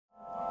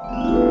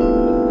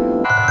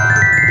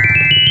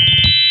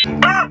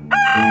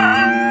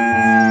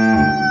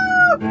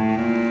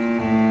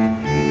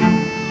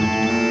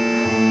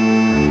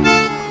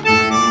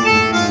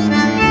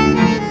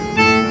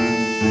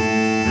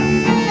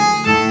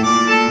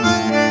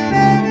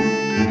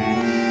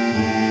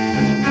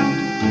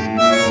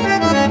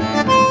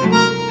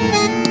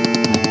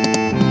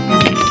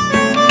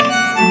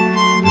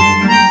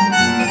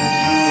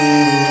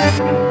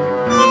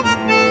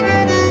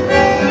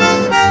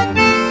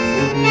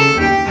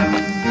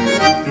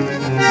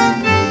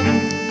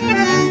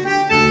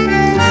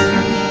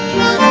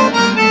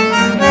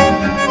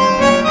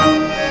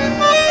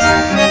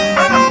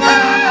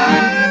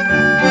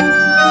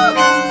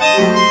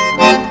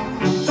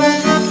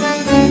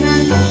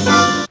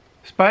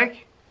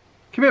Spike,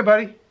 come here,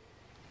 buddy.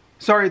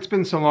 Sorry it's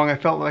been so long. I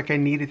felt like I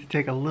needed to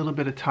take a little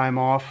bit of time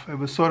off. It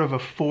was sort of a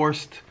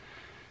forced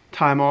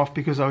time off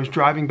because I was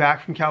driving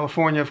back from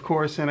California, of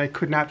course, and I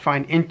could not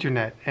find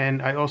internet.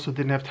 And I also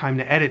didn't have time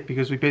to edit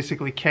because we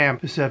basically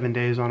camped for 7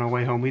 days on our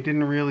way home. We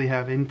didn't really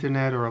have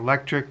internet or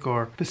electric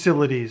or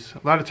facilities.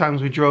 A lot of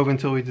times we drove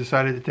until we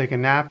decided to take a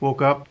nap,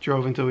 woke up,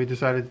 drove until we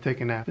decided to take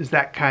a nap. It's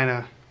that kind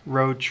of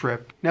road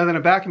trip. Now that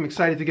I'm back, I'm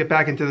excited to get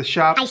back into the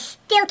shop. I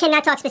still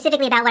cannot talk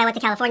specifically about what I went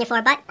to California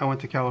for, but I went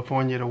to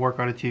California to work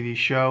on a TV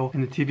show,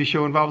 and the TV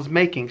show involves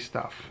making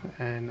stuff.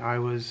 And I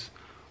was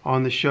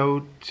on the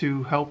show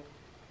to help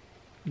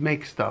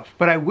make stuff.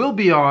 But I will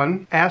be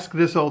on Ask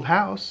This Old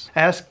House.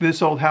 Ask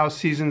This Old House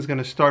season's going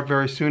to start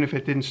very soon if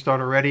it didn't start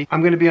already.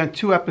 I'm going to be on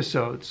 2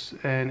 episodes,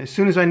 and as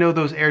soon as I know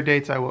those air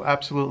dates, I will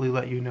absolutely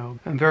let you know.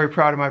 I'm very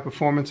proud of my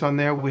performance on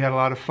there. We had a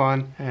lot of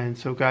fun, and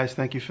so guys,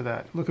 thank you for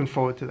that. Looking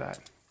forward to that.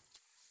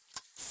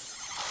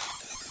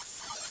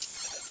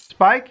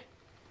 Spike?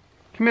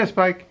 Come here,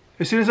 Spike.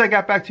 As soon as I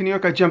got back to New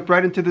York, I jumped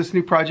right into this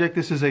new project.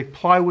 This is a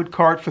plywood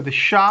cart for the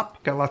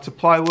shop. Got lots of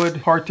plywood.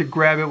 Hard to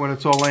grab it when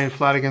it's all laying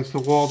flat against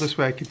the wall. This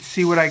way I could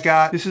see what I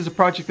got. This is a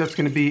project that's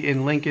going to be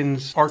in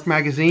Lincoln's Arc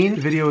magazine.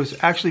 The video is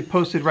actually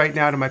posted right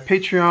now to my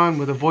Patreon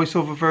with a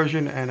voiceover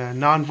version and a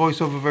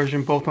non-voiceover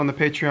version, both on the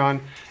Patreon.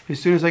 As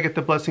soon as I get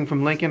the blessing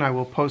from Lincoln, I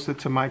will post it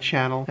to my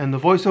channel. And the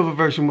voiceover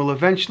version will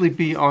eventually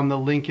be on the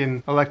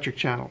Lincoln Electric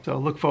channel. So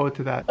look forward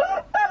to that.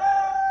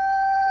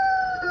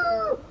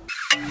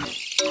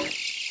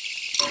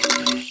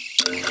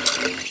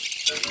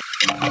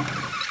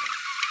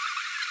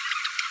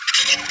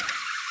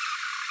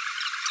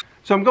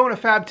 So I'm going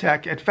to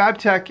FabTech. At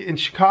FabTech in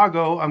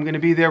Chicago, I'm going to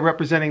be there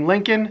representing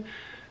Lincoln.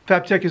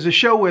 FabTech is a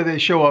show where they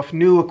show off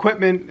new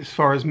equipment as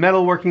far as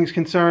metalworking is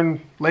concerned,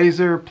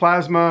 laser,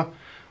 plasma,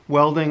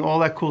 welding, all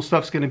that cool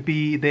stuff's going to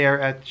be there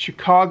at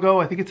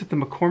Chicago. I think it's at the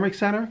McCormick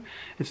Center.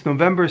 It's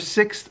November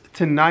 6th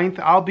to 9th.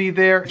 I'll be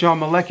there. John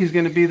Malecki's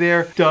going to be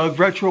there. Doug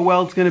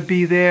Retroweld's going to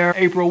be there.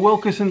 April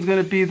Wilkerson's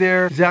going to be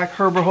there. Zach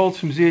Herberholtz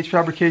from ZH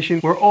Fabrication.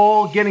 We're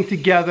all getting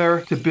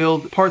together to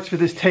build parts for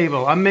this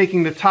table. I'm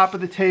making the top of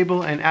the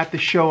table, and at the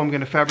show I'm going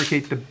to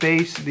fabricate the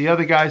base. The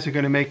other guys are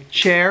going to make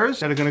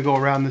chairs that are going to go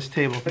around this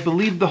table. I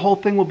believe the whole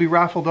thing will be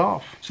raffled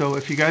off. So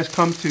if you guys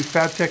come to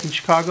FabTech in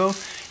Chicago,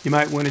 you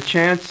might win a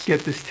chance to get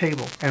this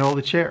table and all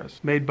the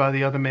chairs made by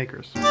the other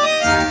makers.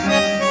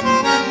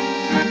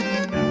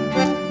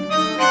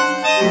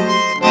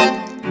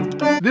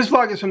 This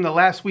vlog is from the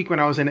last week when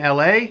I was in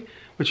LA,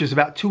 which is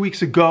about 2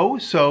 weeks ago,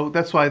 so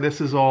that's why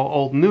this is all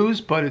old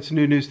news, but it's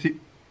new news to...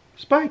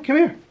 Spike, come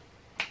here.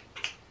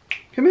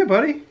 Come here,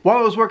 buddy. While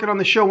I was working on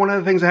the show, one of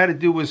the things I had to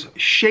do was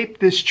shape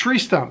this tree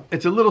stump.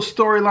 It's a little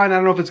storyline. I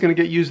don't know if it's going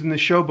to get used in the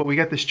show, but we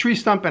got this tree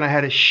stump and I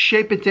had to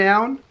shape it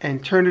down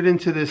and turn it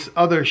into this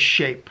other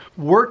shape.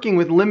 Working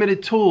with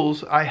limited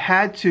tools, I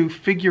had to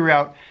figure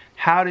out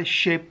how to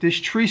shape this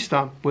tree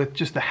stump with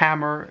just a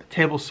hammer, a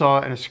table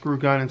saw, and a screw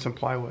gun and some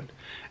plywood.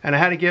 And I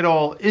had to get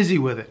all Izzy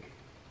with it.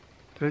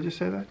 Did I just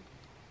say that?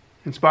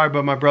 Inspired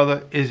by my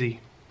brother, Izzy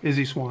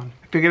Swan.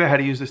 I figured out how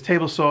to use this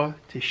table saw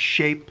to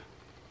shape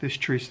this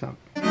tree stump.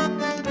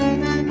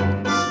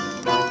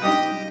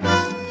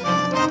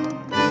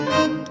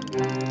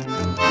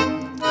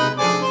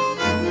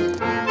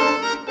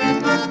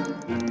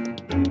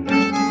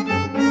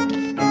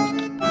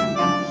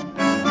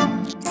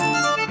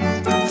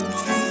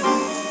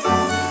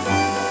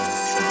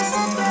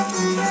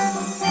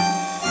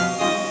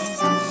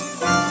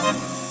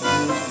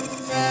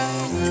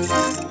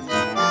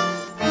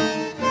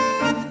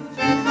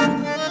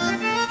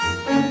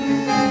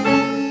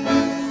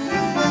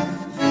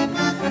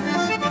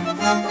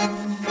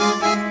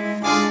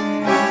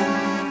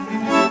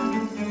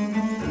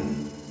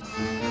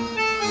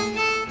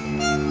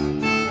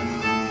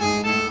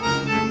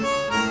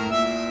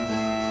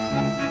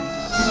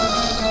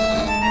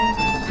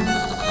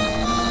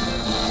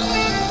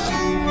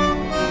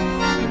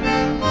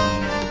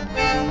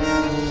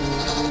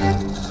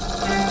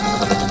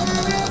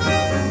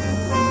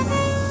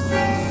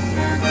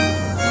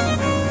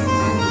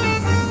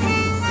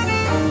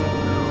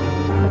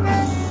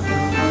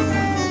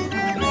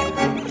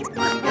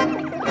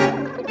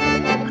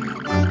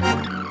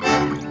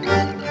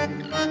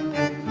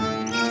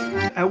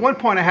 At one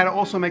point I had to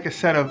also make a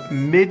set of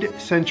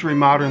mid-century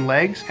modern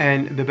legs,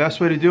 and the best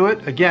way to do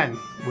it, again,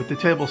 with the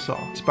table saw,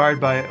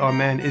 inspired by our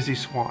man Izzy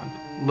Swan.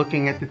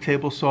 Looking at the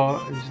table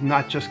saw is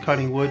not just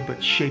cutting wood,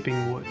 but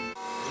shaping wood.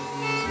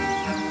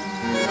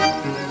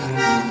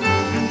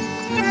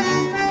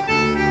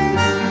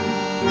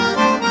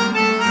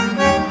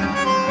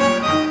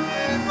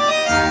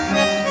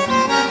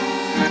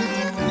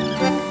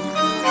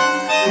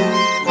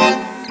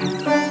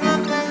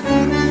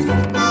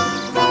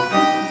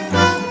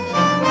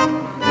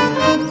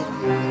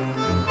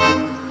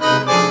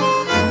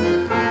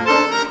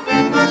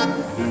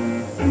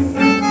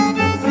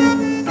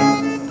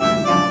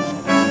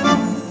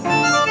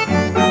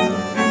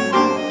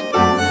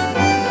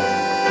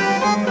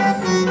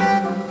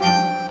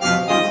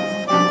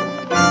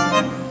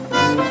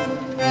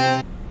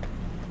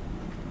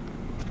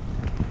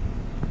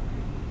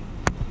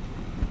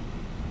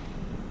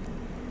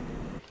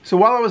 So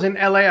while I was in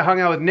LA, I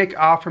hung out with Nick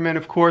Offerman,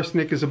 of course.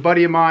 Nick is a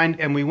buddy of mine,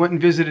 and we went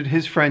and visited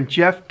his friend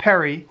Jeff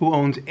Perry, who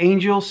owns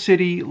Angel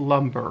City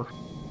Lumber.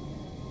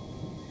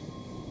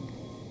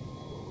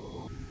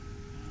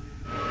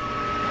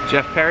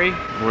 Jeff Perry,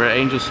 we're at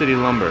Angel City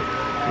Lumber.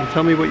 And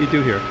tell me what you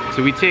do here.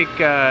 So we take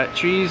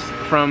trees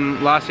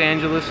from Los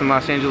Angeles and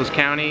Los Angeles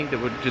County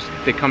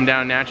that they come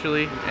down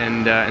naturally,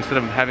 and instead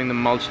of having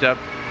them mulched up,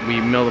 we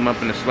mill them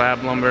up into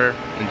slab lumber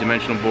and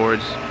dimensional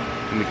boards,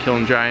 and we kill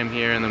and dry them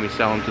here, and then we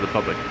sell them to the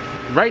public.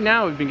 Right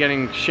now we've been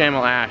getting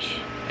Shamel ash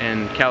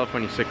and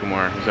California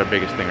sycamore is our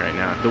biggest thing right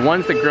now. The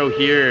ones that grow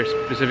here,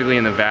 specifically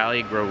in the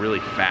valley, grow really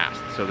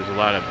fast, so there's a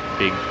lot of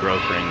big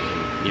growth rings.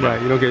 And, you know,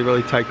 right, you don't get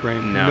really tight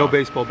grain. No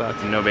baseball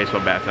bats. No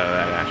baseball bats out of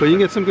that ash. But you can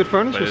get some good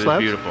furniture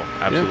slabs. It's beautiful,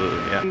 absolutely.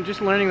 Yeah. I'm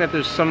just learning that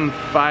there's some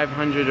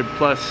 500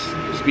 plus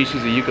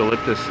species of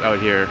eucalyptus out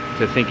here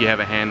to think you have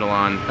a handle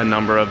on a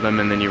number of them,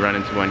 and then you run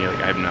into one, you're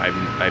like, I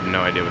have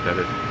no idea what that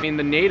is. I mean,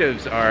 the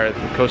natives are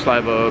the coast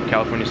live oak,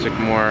 California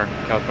sycamore,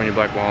 California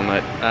black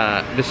walnut.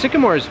 The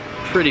sycamore is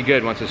pretty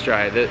good once it's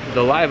dry.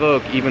 The live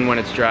oak, even when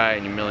it's dry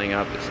and you're milling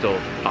up, it's still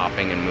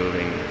popping and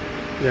moving.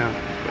 Yeah.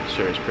 It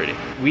sure is pretty.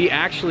 We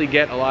actually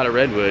get a lot of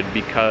redwood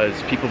because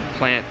people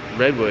plant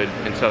redwood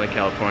in Southern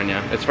California.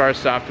 As far as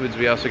softwoods,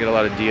 we also get a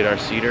lot of deodar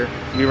cedar.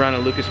 We run a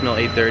Lucas Mill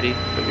 830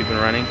 that we've been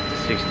running.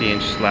 It's a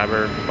 60-inch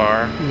slabber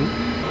bar.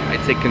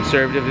 I'd say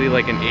conservatively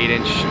like an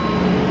 8-inch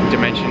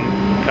dimension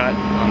cut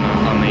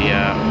on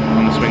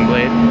the swing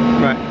blade.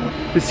 Right.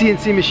 The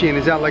CNC machine,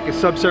 is that like a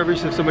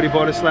subsurface? If somebody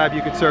bought a slab,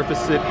 you could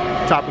surface it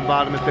top and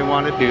bottom if they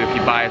wanted? If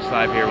you buy a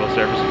slab here, we'll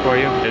surface it for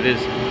you. It is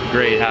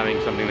great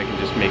having something that can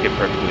just make it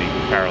perfectly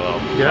parallel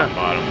top and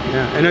bottom.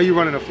 Yeah. I know you're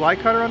running a fly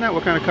cutter on that?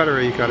 What kind of cutter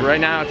are you cutting?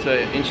 Right now it's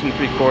an 1.75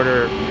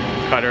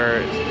 inch cutter.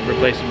 It's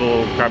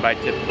replaceable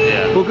carbide tip.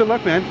 Yeah. Well, good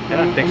luck, man.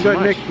 Yeah, thanks so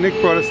much.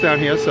 Nick brought us down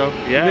here, so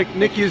yeah.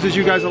 Nick uses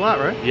you guys a lot,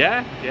 right?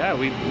 Yeah,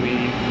 we're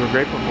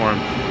grateful for him.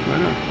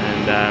 Right on.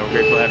 And we're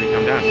grateful to have you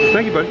come down.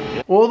 Thank you, buddy.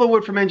 Yeah. All the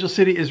wood from Angel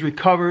City is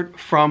recovered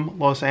from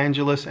Los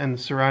Angeles and the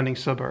surrounding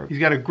suburbs. He's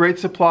got a great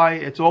supply.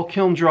 It's all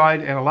kiln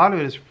dried, and a lot of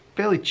it is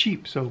fairly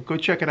cheap, so go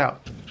check it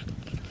out.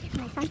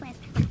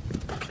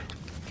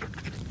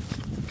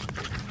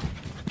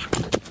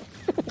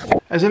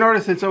 As an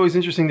artist, it's always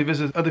interesting to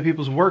visit other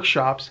people's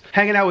workshops.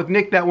 Hanging out with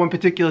Nick that one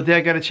particular day,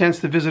 I got a chance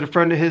to visit a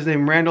friend of his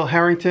named Randall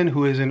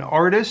who is an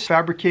artist,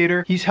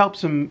 fabricator. He's helped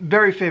some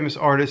very famous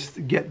artists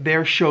get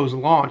their shows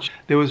launched.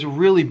 There was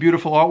really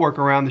beautiful artwork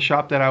around the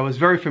shop that I was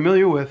very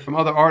familiar with from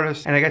other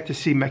artists, and I got to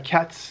see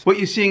maquettes. What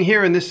you're seeing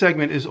here in this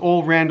segment is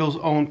all Randall's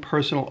own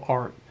personal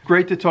art.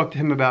 Great to talk to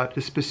him about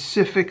the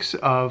specifics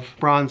of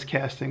bronze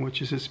casting,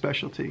 which is his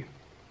specialty.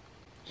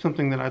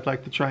 Something that I'd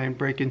like to try and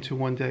break into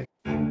one day.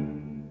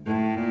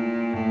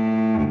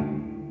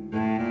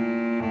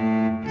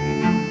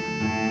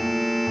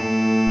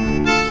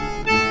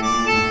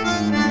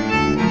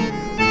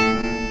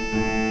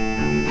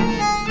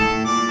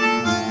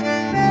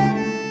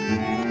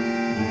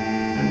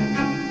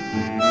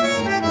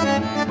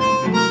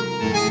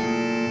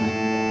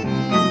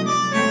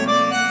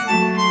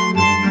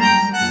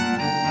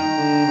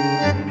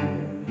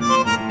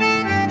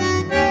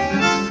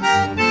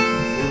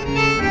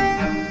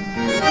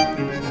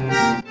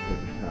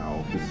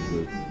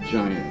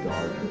 Giant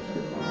dog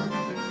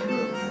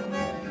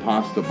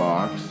pasta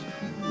box.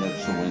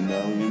 That's the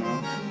window, you know.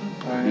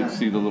 You can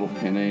see the little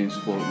pennies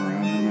floating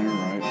around in there,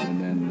 right?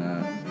 And then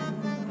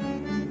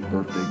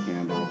birthday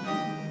candles,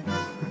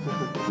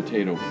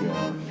 potato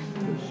peeler,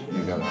 because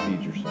you gotta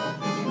feed yourself.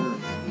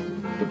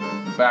 The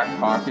back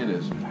pocket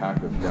is a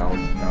pack of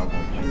Dallas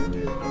Cowboy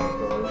cheerleaders,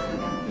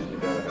 because you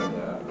gotta have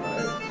that,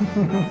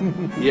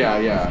 right?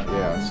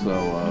 yeah. So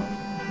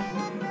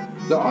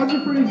the odds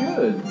are pretty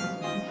good.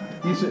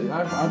 It's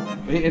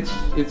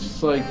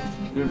like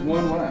there's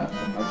one left.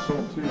 I've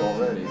sold 2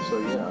 already, so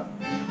yeah.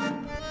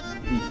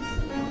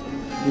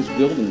 His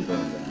building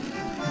burned down.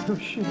 Oh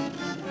shit.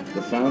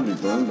 The foundry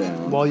burned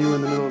down. While you were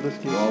in the middle of this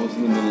game? While I was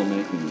in the middle of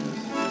making this.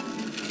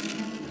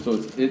 So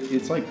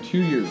it's like 2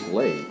 years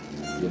late,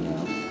 you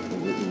know.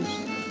 It was,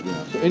 you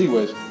know. So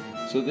anyways,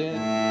 so then.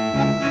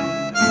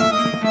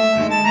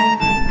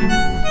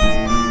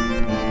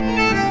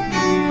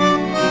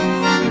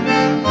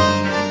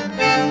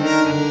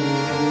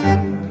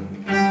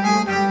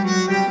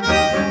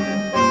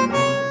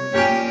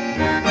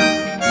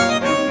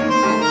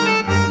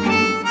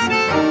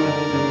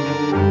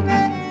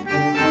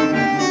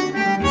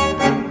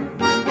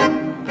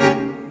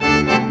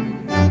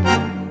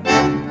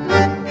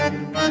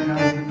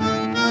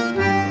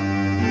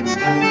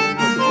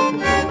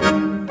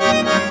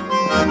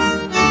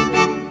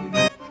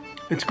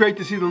 It's great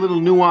to see the little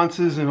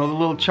nuances and all the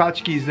little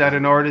tchotchkes that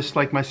an artist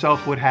like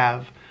myself would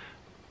have,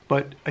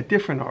 but a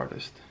different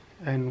artist,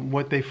 and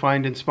what they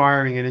find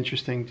inspiring and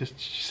interesting just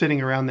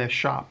sitting around their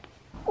shop.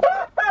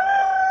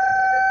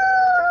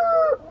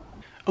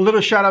 A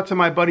little shout out to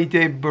my buddy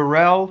Dave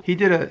Burrell. He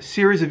did a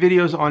series of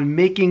videos on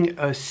making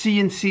a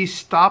CNC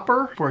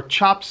stopper for a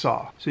chop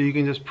saw. So you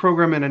can just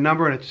program in a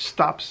number and it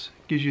stops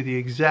gives you the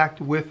exact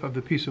width of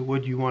the piece of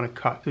wood you want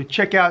to cut. So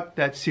check out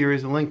that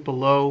series, the link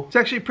below. It's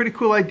actually a pretty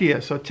cool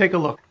idea, so take a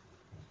look.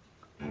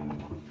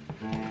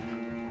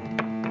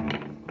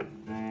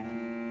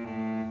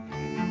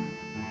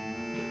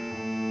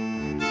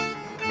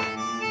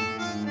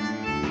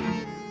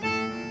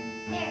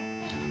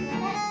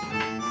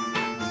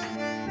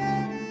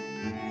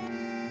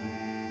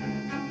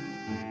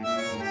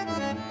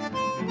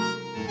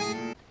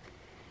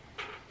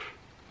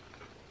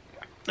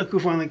 Look who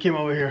finally came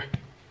over here.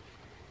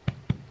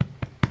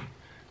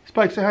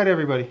 Spike, say hi to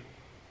everybody.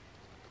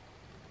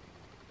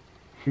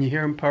 You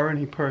hear him purring?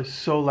 He purrs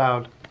so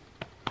loud.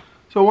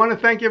 So I want to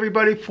thank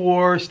everybody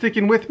for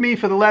sticking with me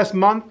for the last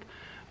month.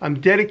 I'm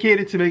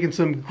dedicated to making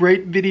some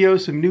great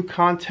videos, some new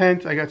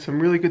content. I got some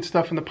really good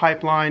stuff in the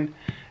pipeline,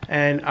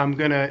 and I'm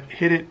gonna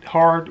hit it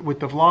hard with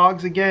the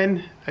vlogs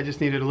again. I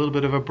just needed a little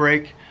bit of a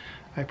break.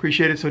 I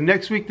appreciate it. So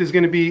next week there's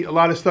gonna be a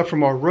lot of stuff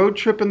from our road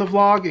trip in the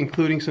vlog,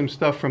 including some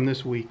stuff from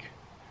this week.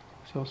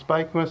 So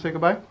Spike, you want to say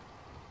goodbye?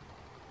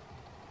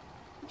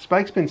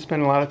 Spike's been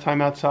spending a lot of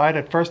time outside.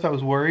 At first I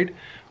was worried,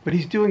 but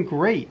he's doing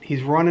great.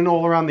 He's running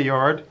all around the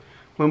yard.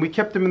 When we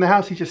kept him in the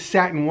house, he just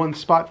sat in one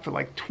spot for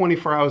like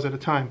 24 hours at a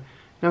time.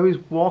 Now he's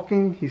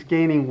walking, he's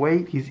gaining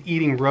weight, he's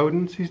eating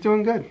rodents. He's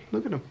doing good.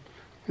 Look at him.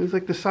 He's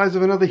like the size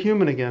of another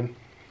human again.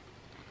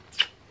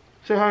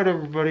 Say hi to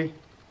everybody.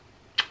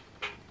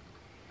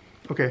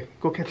 Okay,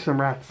 go catch some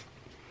rats.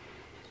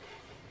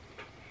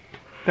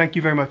 Thank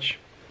you very much.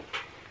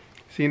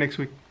 See you next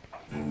week.